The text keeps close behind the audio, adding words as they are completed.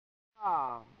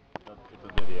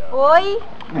Oi,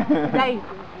 e aí?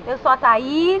 Eu sou a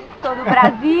Thaís, sou do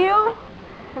Brasil.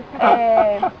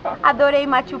 Adorei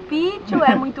Machu Picchu,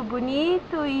 é muito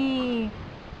bonito e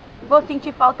vou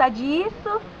sentir falta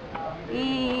disso.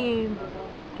 E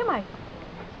o que mais?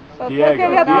 Diego.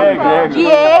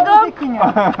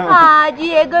 Ah,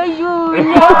 Diego Júnior.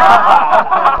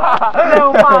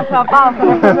 Não, passa.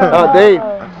 Oh, Dave.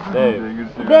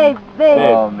 Dave.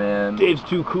 Oh, man. Dave's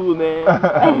too cool, man.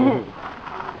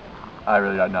 I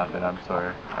really got nothing. I'm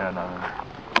sorry. I got nothing.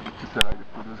 Just said like the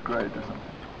food was great or something.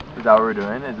 Is that what we're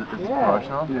doing? Is it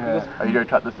promotional? Yeah. Are you gonna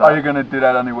cut this up? Are you gonna do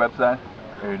that on your website?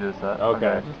 Are you gonna do this up?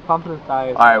 Okay. Just pump the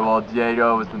tires. Alright, well,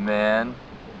 Diego was the man.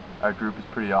 Our group is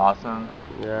pretty awesome.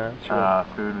 Yeah, sure.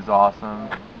 Food was awesome.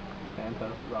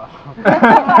 Santos, bro.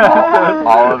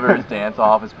 Oliver's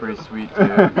dance-off is pretty sweet, too.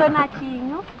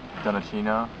 Donatinho.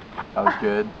 Donachino. That was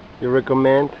good. You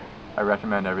recommend? I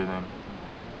recommend everything.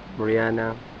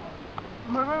 Mariana.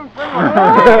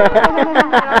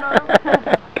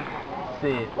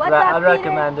 See, What's I'd up,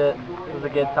 recommend it. It was a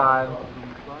good time.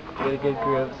 We had a good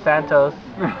group. Santos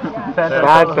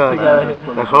Santos, together.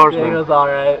 the horseman. Diego's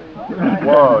alright.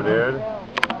 Whoa, dude.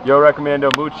 Yo recomiendo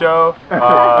mucho.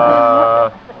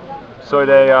 Soy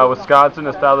de Wisconsin,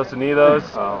 Estados Unidos,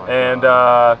 and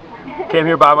came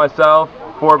here by myself.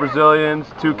 4 Brazilians,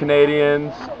 2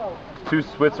 Canadians, 2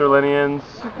 Switzerlandians.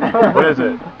 What is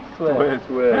it? Swiss.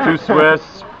 2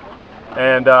 Swiss,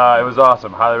 and it was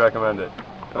awesome. Highly recommend it.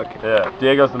 Okay. Yeah,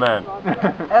 Diego's the man.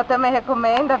 Eu também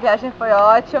recomendo, a viagem foi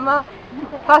ótima.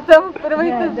 Passamos por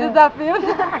muitos desafios.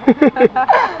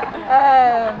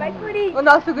 O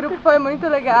nosso grupo foi muito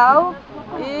legal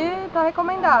e tá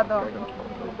recomendado.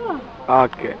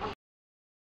 Ok.